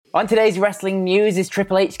On today's wrestling news, is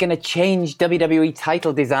Triple H going to change WWE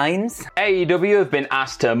title designs? AEW have been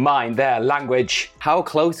asked to mind their language. How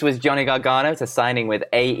close was Johnny Gargano to signing with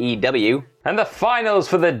AEW? And the finals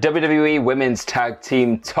for the WWE Women's Tag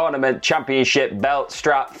Team Tournament Championship belt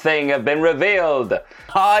strap thing have been revealed.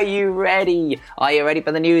 Are you ready? Are you ready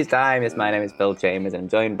for the news time? Yes, my name is Phil Chambers and I'm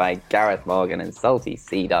joined by Gareth Morgan and Salty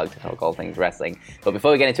Sea Dog to talk all things wrestling. But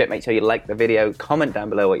before we get into it, make sure you like the video, comment down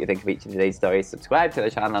below what you think of each of today's stories, subscribe to the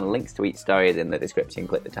channel, and links to each story is in the description.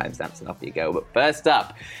 Click the timestamps and off you go. But first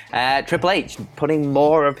up, Triple H putting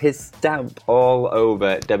more of his stamp all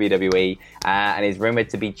over WWE and is rumoured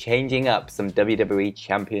to be changing up some WWE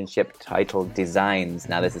Championship title designs.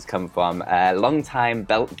 Now, this has come from a long-time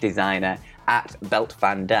belt designer at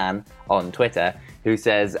BeltFanDan on Twitter, who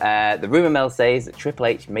says, the rumour mill says that Triple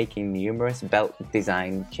H making numerous belt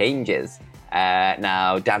design changes.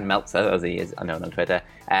 Now, Dan Meltzer, as he is known on Twitter,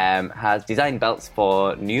 has designed belts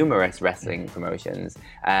for numerous wrestling promotions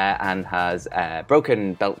and has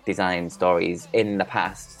broken belt design stories in the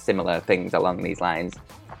past, similar things along these lines.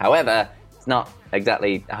 However, it's not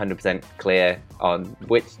exactly 100% clear on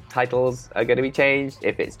which titles are going to be changed,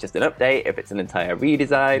 if it's just an update, if it's an entire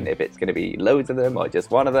redesign, if it's going to be loads of them or just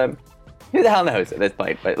one of them. Who the hell knows at this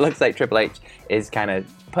point? But it looks like Triple H is kind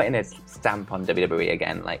of putting his stamp on WWE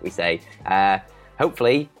again, like we say.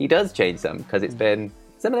 Hopefully he does change some, because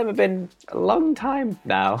some of them have been a long time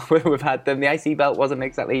now. We've had them. The IC belt wasn't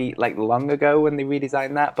exactly like long ago when they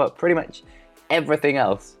redesigned that, but pretty much everything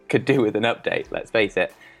else could do with an update, let's face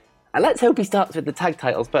it. And let's hope he starts with the tag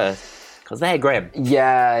titles first, because they're grim.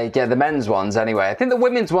 Yeah, the men's ones anyway. I think the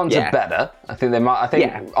women's ones are better. I think on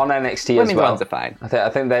NXT women's as well. Ones are fine. I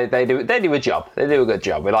think they do a job. They do a good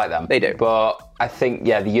job. We like them. They do. But I think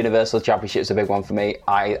the Universal Championship's a big one for me.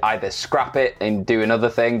 I either scrap it and do another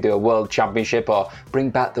thing, do a World Championship, or bring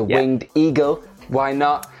back the Winged Eagle. Why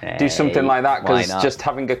not? Do something like that, because just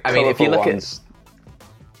having a colourful ones.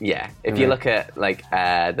 If you look at like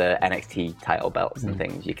the NXT title belts and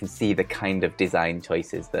things, you can see the kind of design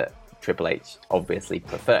choices that Triple H obviously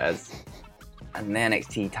prefers. And the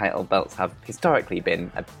NXT title belts have historically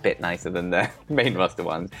been a bit nicer than the main roster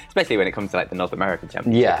ones, especially when it comes to like the North American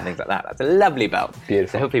Championship and things like that. That's a lovely belt.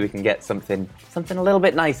 Beautiful. So hopefully we can get something a little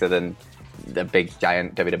bit nicer than the big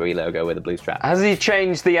giant WWE logo with a blue strap. Has he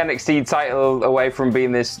changed the NXT title away from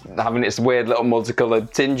being having its weird little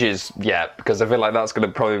multicolored tinges yet? Because I feel like that's going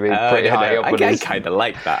to probably be pretty high up. I kind of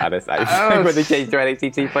like that, honestly. When they changed to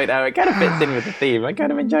NXT 2.0, it kind of fits in with the theme. I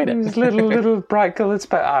kind of enjoyed it. It's little bright coloured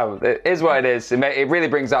it is what it is. It really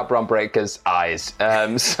brings out Bron Breakker's eyes.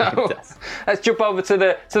 So let's jump over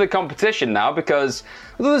to the competition now, because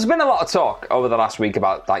there's been a lot of talk over the last week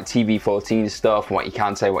about like TV14 stuff and what you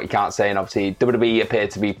can say, what you can't say, and obviously WWE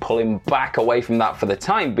appeared to be pulling back away from that for the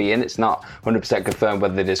time being. It's not 100% confirmed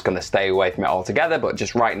whether they're just going to stay away from it altogether, but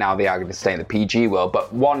just right now they are going to stay in the PG world.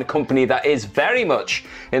 But one company that is very much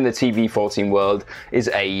in the TV14 world is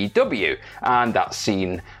AEW, and that's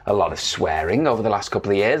seen a lot of swearing over the last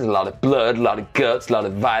couple of years, a lot of blood, a lot of guts, a lot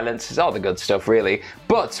of violence. It's all the good stuff, really.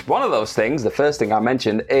 But one of those things, the first thing I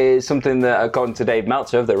mentioned, is something that, according to Dave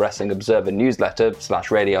Meltzer of the Wrestling Observer newsletter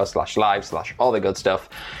 /radio/live/ all the good stuff,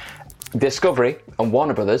 Discovery and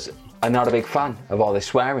Warner Brothers are not a big fan of all this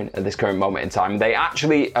swearing at this current moment in time. They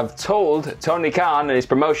actually have told Tony Khan and his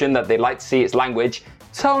promotion that they'd like to see its language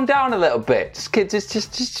toned down a little bit.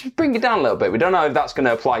 Just bring it down a little bit. We don't know if that's going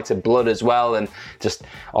to apply to blood as well and just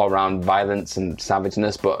all around violence and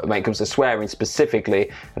savageness, but when it comes to swearing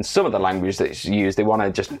specifically and some of the language that's used, they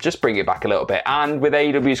want to just bring it back a little bit. And with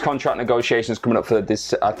AEW's contract negotiations coming up for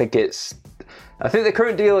this, I think the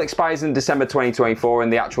current deal expires in December 2024,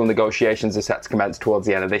 and the actual negotiations are set to commence towards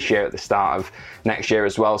the end of this year, at the start of next year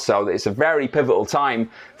as well. So it's a very pivotal time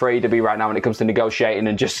for AEW right now when it comes to negotiating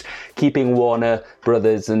and just keeping Warner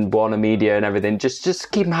Brothers and Warner Media and everything,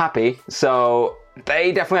 just keep them happy. So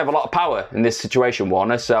they definitely have a lot of power in this situation,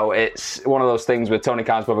 Warner. So it's one of those things where Tony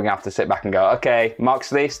Khan's probably going to have to sit back and go, okay,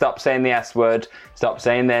 Moxley, stop saying the S word, stop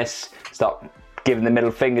saying this, stop giving the middle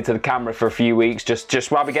finger to the camera for a few weeks, just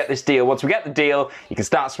while we get this deal. Once we get the deal, you can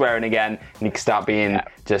start swearing again, and you can start being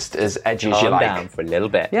just as edgy as you like. Calm down for a little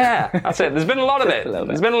bit. Yeah, that's it. There's been a lot of it.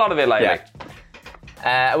 There's been a lot of it lately. Yeah.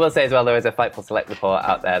 I will say as well, there is a Fightful Select report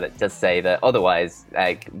out there that does say that otherwise,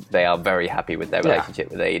 they are very happy with their relationship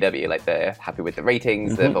with AEW. Like, they're happy with the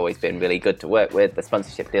ratings. They've always been really good to work with. The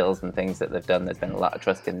sponsorship deals and things that they've done, there's been a lot of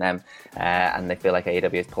trust in them. And they feel like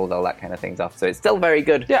AEW has pulled all that kind of things off. So it's still a very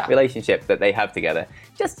good relationship that they have together.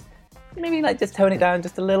 Just maybe just tone it down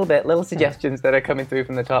just a little bit. Little suggestions that are coming through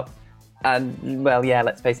from the top. And, well,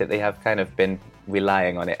 let's face it, they have kind of been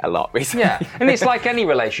relying on it a lot recently. Yeah, and it's like any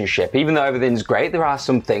relationship. Even though everything's great, there are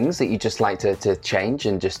some things that you just like to change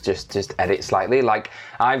and just edit slightly. Like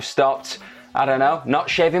I've stopped, I don't know, not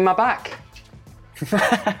shaving my back. It's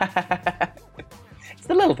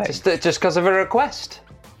the little thing. Just because of a request.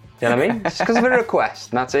 You know what I mean? Just because of a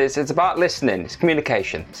request. And that's it. It's about listening. It's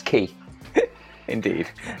communication. It's key. Indeed.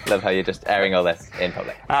 Love how you're just airing all this in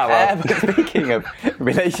public. Well. Speaking of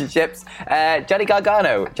relationships, Johnny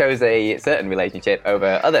Gargano chose a certain relationship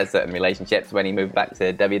over other certain relationships when he moved back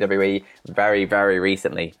to WWE very, very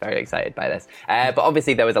recently. Very excited by this. But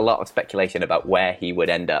obviously there was a lot of speculation about where he would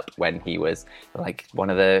end up when he was like one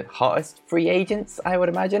of the hottest free agents, I would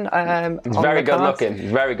imagine. He's very good looking.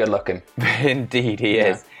 He's very good looking. Indeed, he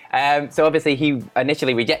is. So obviously he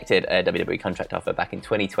initially rejected a WWE contract offer back in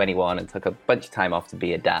 2021 and took a bunch of time off to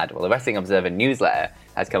be a dad. Well, the Wrestling Observer newsletter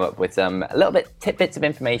has come up with some a little bit tidbits of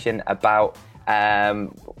information about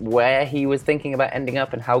where he was thinking about ending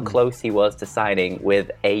up and how close he was to signing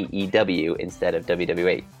with AEW instead of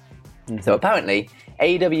WWE. So apparently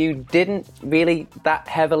AEW didn't really that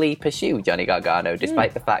heavily pursue Johnny Gargano,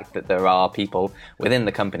 despite the fact that there are people within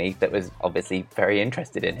the company that was obviously very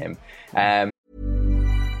interested in him.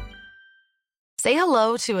 Say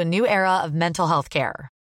hello to a new era of mental health care.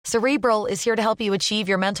 Cerebral is here to help you achieve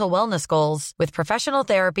your mental wellness goals with professional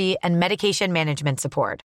therapy and medication management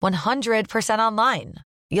support. 100% online.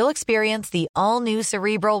 You'll experience the all-new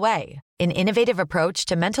Cerebral Way, an innovative approach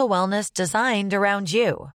to mental wellness designed around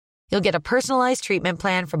you. You'll get a personalized treatment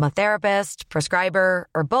plan from a therapist, prescriber,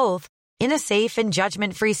 or both in a safe and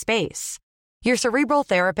judgment-free space. Your Cerebral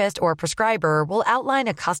therapist or prescriber will outline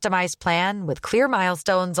a customized plan with clear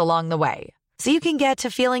milestones along the way, so you can get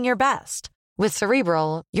to feeling your best. With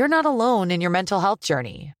Cerebral, you're not alone in your mental health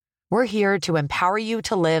journey. We're here to empower you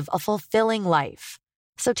to live a fulfilling life.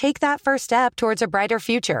 So take that first step towards a brighter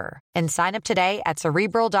future and sign up today at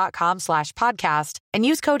Cerebral.com/podcast and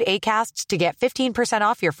use code ACAST to get 15%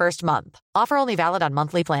 off your first month. Offer only valid on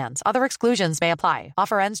monthly plans. Other exclusions may apply.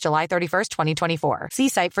 Offer ends July 31st, 2024. See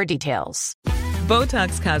site for details.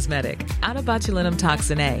 Botox Cosmetic, out of botulinum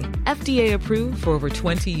toxin A, FDA approved for over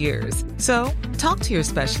 20 years. So, talk to your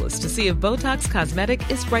specialist to see if Botox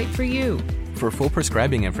Cosmetic is right for you. For full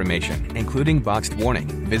prescribing information, including boxed warning,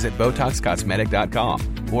 visit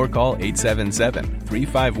BotoxCosmetic.com or call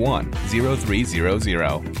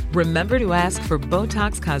 877-351-0300. Remember to ask for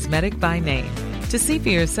Botox Cosmetic by name. To see for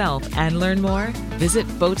yourself and learn more, visit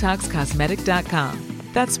BotoxCosmetic.com.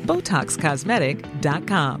 That's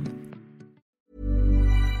BotoxCosmetic.com.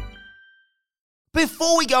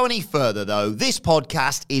 Before we go any further, though, this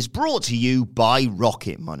podcast is brought to you by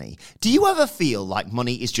Rocket Money. Do you ever feel like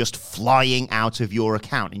money is just flying out of your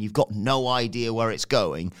account and you've got no idea where it's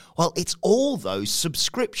going? Well, it's all those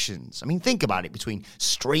subscriptions. I mean, think about it. Between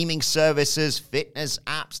streaming services, fitness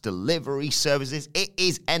apps, delivery services, it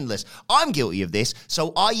is endless. I'm guilty of this,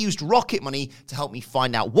 so I used Rocket Money to help me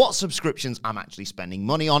find out what subscriptions I'm actually spending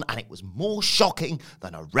money on, and it was more shocking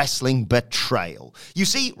than a wrestling betrayal. You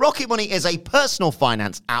see, Rocket Money is a personal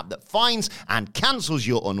finance app that finds and cancels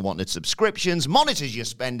your unwanted subscriptions, monitors your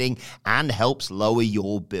spending, and helps lower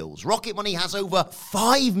your bills. Rocket Money has over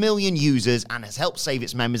 5 million users and has helped save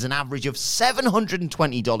its members an average of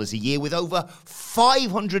 $720 a year, with over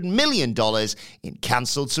 $500 million in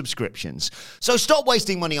cancelled subscriptions. So stop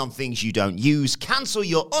wasting money on things you don't use. Cancel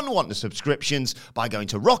your unwanted subscriptions by going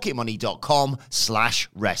to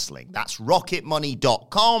rocketmoney.com/wrestling. That's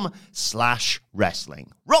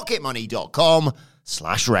rocketmoney.com/wrestling. rocketmoney.com/wrestling.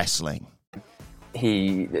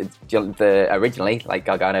 Originally, like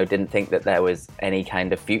Gargano, didn't think that there was any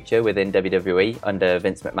kind of future within WWE under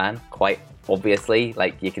Vince McMahon. Quite obviously,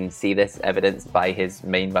 like you can see this evidenced by his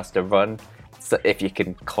main roster run. So if you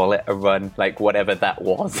can call it a run, like whatever that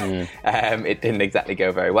was, it didn't exactly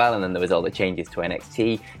go very well. And then there was all the changes to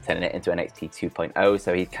NXT, turning it into NXT 2.0.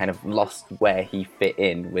 So he kind of lost where he fit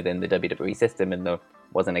in within the WWE system, and there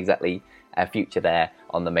wasn't exactly a future there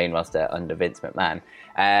on the main roster under Vince McMahon.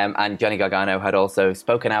 And Johnny Gargano had also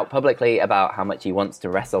spoken out publicly about how much he wants to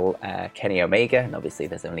wrestle Kenny Omega, and obviously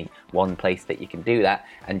there's only one place that you can do that.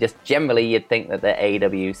 And just generally, you'd think that the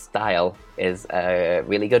AEW style is a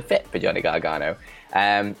really good fit for Johnny Gargano.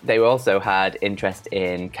 They also had interest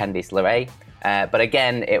in Candice LeRae, but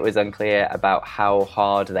again, it was unclear about how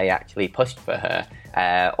hard they actually pushed for her,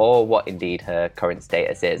 or what indeed her current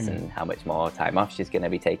status is, and how much more time off she's going to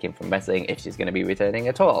be taking from wrestling, if she's going to be returning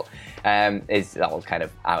at all, is all kind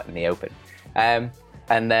of out in the open.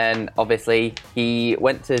 And then, obviously, he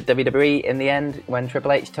went to WWE in the end when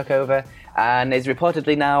Triple H took over, and is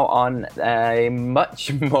reportedly now on a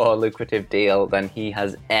much more lucrative deal than he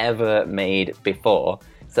has ever made before.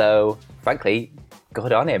 So, frankly,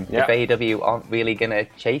 good on him. Yeah. If AEW aren't really going to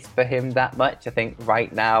chase for him that much, I think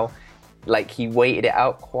right now, like, he waited it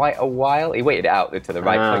out quite a while. He waited it out to the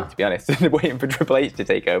right point, to be honest, waiting for Triple H to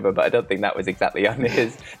take over, but I don't think that was exactly on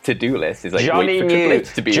his to-do list. He's like, wait for Triple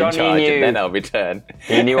H to be in charge and then I'll return.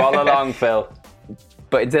 He knew all along, Phil.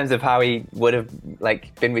 But in terms of how he would have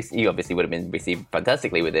been, he obviously would have been received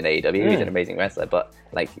fantastically within AEW. He's an amazing wrestler, but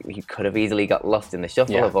he could have easily got lost in the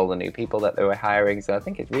shuffle of all the new people that they were hiring. So I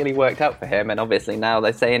think it's really worked out for him. And obviously now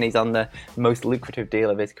they're saying he's on the most lucrative deal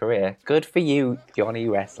of his career. Good for you, Johnny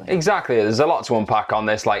Wrestling. Exactly. There's a lot to unpack on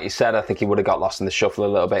this. Like you said, I think he would have got lost in the shuffle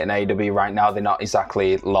a little bit in AEW. Right now, they're not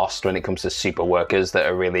exactly lost when it comes to super workers that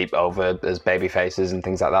are really over as baby faces and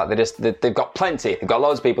things like that. They've got plenty. They've got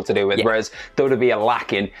loads of people to do with. Whereas WWE are lacking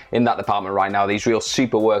in that department right now. These real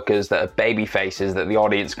super workers that are baby faces that the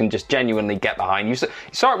audience can just genuinely get behind. You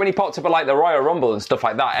saw it when he popped up at like the Royal Rumble and stuff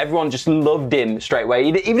like that. Everyone just loved him straight away.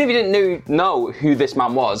 Even if you didn't know who this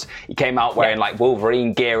man was, he came out wearing like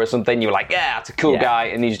Wolverine gear or something. You were like, yeah, that's a cool guy,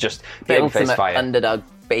 and he's just babyface fire. Underdog,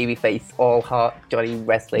 babyface, all heart, Johnny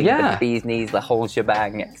Wrestling, the bee's knees, the whole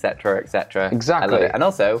shebang, etc., etc. Exactly. I love it. And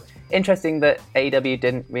also, interesting that AEW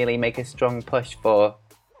didn't really make a strong push for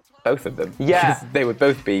both of them. Yeah. They would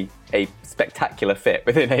both be a spectacular fit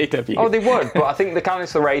within AEW. Oh, they would, but I think the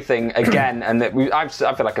Candice LeRae thing, again, and I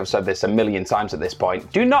feel like I've said this a million times at this point,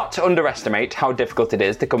 do not underestimate how difficult it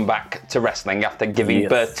is to come back to wrestling after giving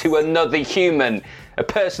birth to another human. A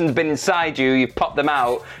person's been inside you, you've popped them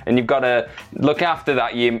out, and you've got to look after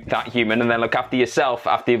that human, and then look after yourself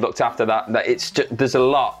after you've looked after that. It's just, there's a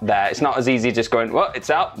lot there. It's not as easy just going, well, it's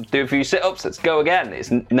out, do a few sit-ups, let's go again.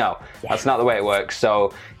 That's not the way it works.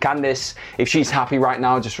 So Candice, if she's happy right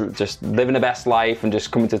now, just living the best life and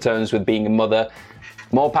just coming to terms with being a mother,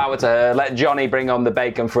 more power to her. Let Johnny bring on the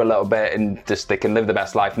bacon for a little bit and just they can live the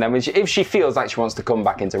best life. And then if she feels like she wants to come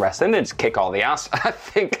back into wrestling and just kick all the ass, I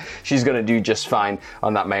think she's going to do just fine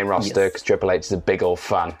on that main roster because Triple H is a big old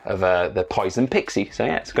fan of the Poison Pixie. So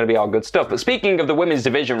yeah, it's going to be all good stuff. But speaking of the women's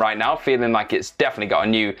division right now, feeling like it's definitely got a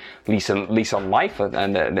new lease on life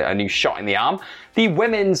and a new shot in the arm. The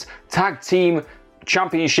Women's Tag Team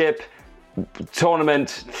Championship tournament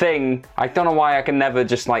thing. I don't know why I can never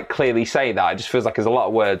just like clearly say that. It just feels like there's a lot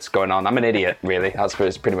of words going on. I'm an idiot, really. That's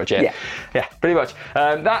pretty much it. Yeah, pretty much.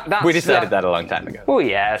 We decided that a long time ago. Well,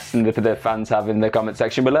 yes, and the fans have in the comment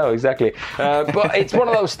section below, exactly. But it's one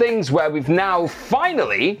of those things where we've now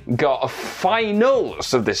finally got a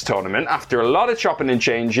finals of this tournament after a lot of chopping and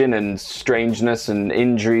changing and strangeness and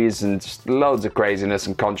injuries and just loads of craziness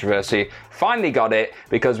and controversy. Finally got it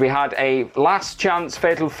because we had a last chance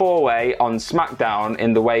fatal four-way on SmackDown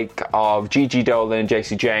in the wake of Gigi Dolan and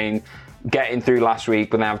Jacy Jayne getting through last week,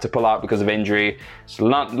 but they have to pull out because of injury. It's a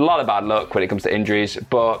lot of bad luck when it comes to injuries,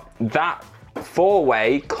 but that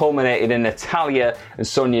four-way culminated in Natalya and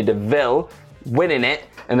Sonya Deville winning it,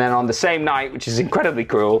 and then on the same night, which is incredibly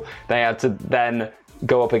cruel, they had to then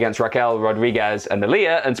go up against Raquel Rodriguez and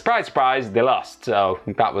Aaliyah, and surprise, surprise, they lost. So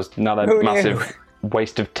that was not a massive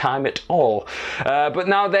waste of time at all. But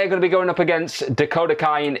now they're going to be going up against Dakota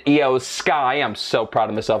Kai and Io Sky. I'm so proud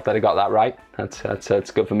of myself that I got that right.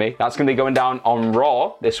 That's good for me. That's going to be going down on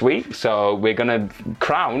Raw this week. So we're going to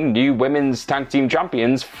crown new women's tag team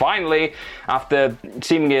champions finally after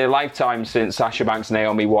seemingly a lifetime since Sasha Banks and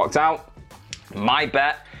Naomi walked out. My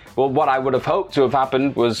bet, well, what I would have hoped to have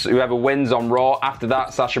happened was whoever wins on Raw after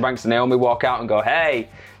that, Sasha Banks and Naomi walk out and go, hey,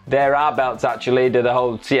 there are belts actually, do the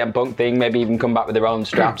whole CM Punk thing, maybe even come back with their own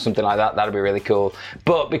straps, something like that. That'd be really cool.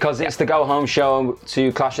 But because it's the go-home show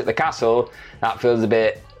to Clash at the Castle, that feels a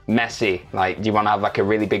bit messy. Like, do you want to have like a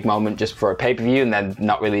really big moment just for a pay-per-view and then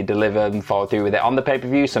not really deliver and follow through with it on the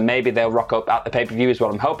pay-per-view? So maybe they'll rock up at the pay-per-view is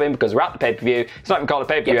what I'm hoping, because we're at the pay-per-view. It's not even called a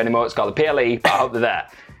pay-per-view anymore, it's called a PLE, but I hope they're there.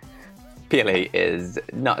 PLE is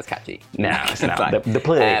not as catchy. No, it's not. The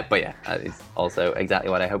play. But yeah, that is also exactly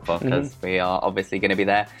what I hope for, because we are obviously going to be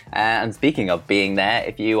there. And speaking of being there,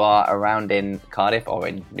 if you are around in Cardiff or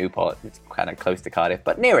in Newport, it's kind of close to Cardiff,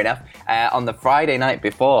 but near enough, on the Friday night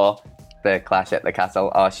before the Clash at the Castle,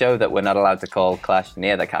 our show that we're not allowed to call Clash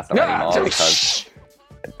near the Castle anymore, because...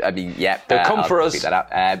 I mean, yeah, they'll come for us. That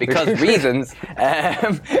out. Because reasons.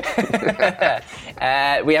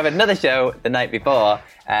 We have another show the night before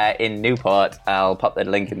in Newport. I'll pop the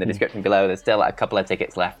link in the description below. There's still a couple of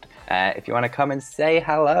tickets left if you want to come and say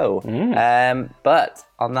hello. But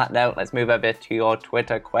on that note, let's move over to your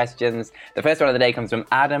Twitter questions. The first one of the day comes from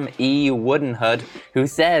Adam E. Woodenhood, who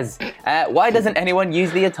says, why doesn't anyone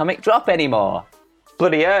use the atomic drop anymore?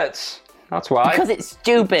 Bloody hurts. That's why. Because it's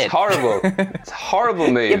stupid. It's horrible. It's a horrible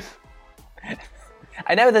move.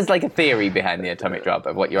 I know there's like a theory behind the atomic drop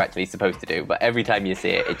of what you're actually supposed to do, but every time you see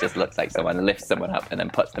it, it just looks like someone lifts someone up and then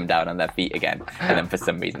puts them down on their feet again, and then for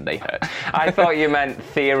some reason they hurt. I thought you meant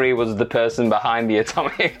Theory was the person behind the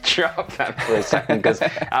atomic drop for a second, because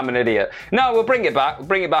I'm an idiot. No, we'll bring it back. We'll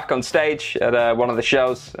bring it back on stage at one of the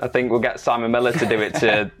shows. I think we'll get Simon Miller to do it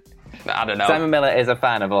to... I don't know. Simon Miller is a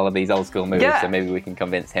fan of all of these old school moves, Yeah. so maybe we can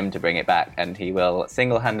convince him to bring it back, and he will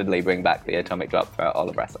single-handedly bring back the atomic drop for all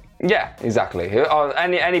of wrestling. Yeah, exactly. Or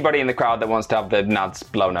anybody in the crowd that wants to have the nads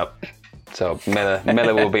blown up. So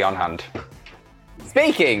Miller will be on hand.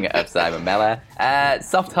 Speaking of Simon Miller,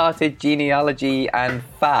 soft-hearted genealogy and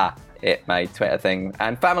my Twitter thing,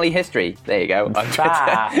 and family history, there you go, on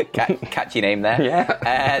Twitter, catchy name there,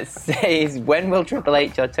 Yeah. says, when will Triple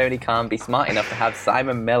H or Tony Khan be smart enough to have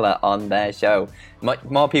Simon Miller on their show? Much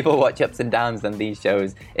more people watch Ups and Downs than these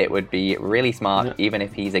shows. It would be really smart, even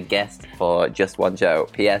if he's a guest for just one show.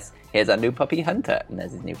 P.S. Here's our new puppy, Hunter. And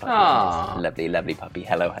there's his new puppy. Lovely, lovely puppy.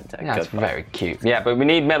 Hello, Hunter. Yeah, that's Good very cute. Yeah, but we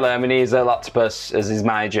need Miller, and we need Zaloctopus as his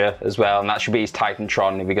manager as well, and that should be his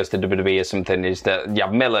Titantron if he goes to WWE or something, is that you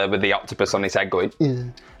have Miller with the octopus on his head going,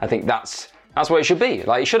 I think that's what it should be.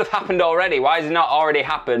 Like, it should have happened already. Why has it not already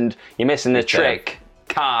happened? You're missing the trick.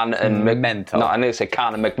 Khan and mental. No, I knew to say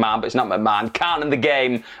Khan and McMahon, but it's not McMahon. Khan in the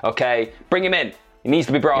game, okay? Bring him in. He needs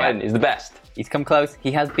to be brought in. He's the best. He's come close.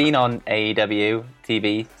 He has been on AEW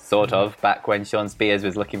TV, sort of, back when Sean Spears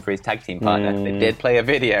was looking for his tag team partner. They did play a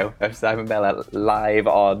video of Simon Miller live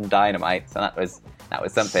on Dynamite, so that was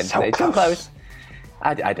something. So he's come close.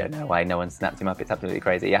 I don't know why no one snapped him up. It's absolutely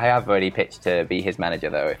crazy. I have already pitched to be his manager,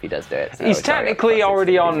 though, if he does do it. So He's technically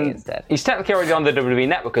already on. instead. He's technically already on the WWE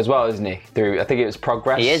Network as well, isn't he? Through, I think it was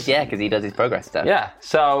Progress. He is, yeah, because he does his Progress stuff. Yeah,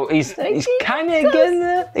 so he's kind of getting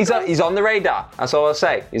there. He's on the radar. That's all I'll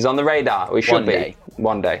say. He's on the radar. We should One be. day.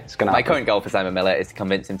 One day. It's gonna My happen. current goal for Simon Miller is to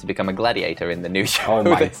convince him to become a gladiator in the new show. Oh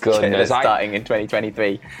my that's goodness. starting in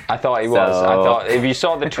 2023. I thought he was. I thought if you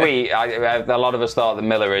saw the tweet, a lot of us thought that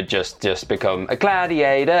Miller had just become a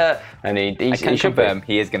gladiator, and he I can should be. confirm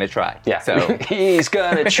he is going to try. Yeah. So he's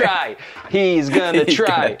gonna try. He's gonna he's try.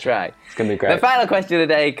 gonna try. It's gonna be great. The final question of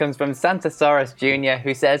the day comes from Santasaurus Jr.,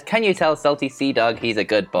 who says, "Can you tell Salty Sea Dog he's a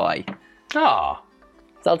good boy?" Oh,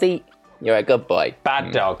 Salty, you're a good boy.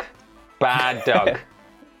 bad dog. Bad dog.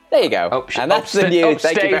 There you go. And that's the news.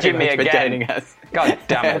 Thank you very upstaging me much for again. joining us. God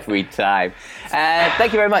damn it. Every time.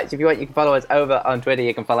 Thank you very much. If you want, you can follow us over on Twitter.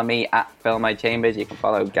 You can follow me at Phil My Chambers. You can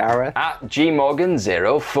follow Gareth. At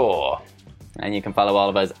GMorgan04. And you can follow all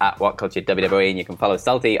of us at What Culture WWE. And you can follow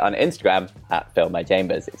Salty on Instagram at Phil My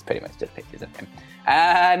Chambers. It's pretty much just pictures of him.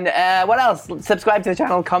 And what else? Subscribe to the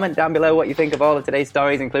channel. Comment down below what you think of all of today's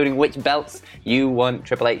stories, including which belts you want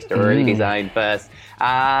Triple H to redesign first.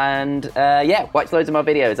 And watch loads of more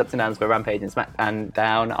videos. Ups and Downs for Rampage and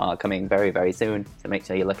SmackDown are coming very, very soon. So make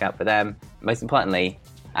sure you look out for them. Most importantly,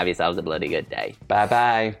 have yourselves a bloody good day.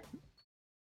 Bye-bye.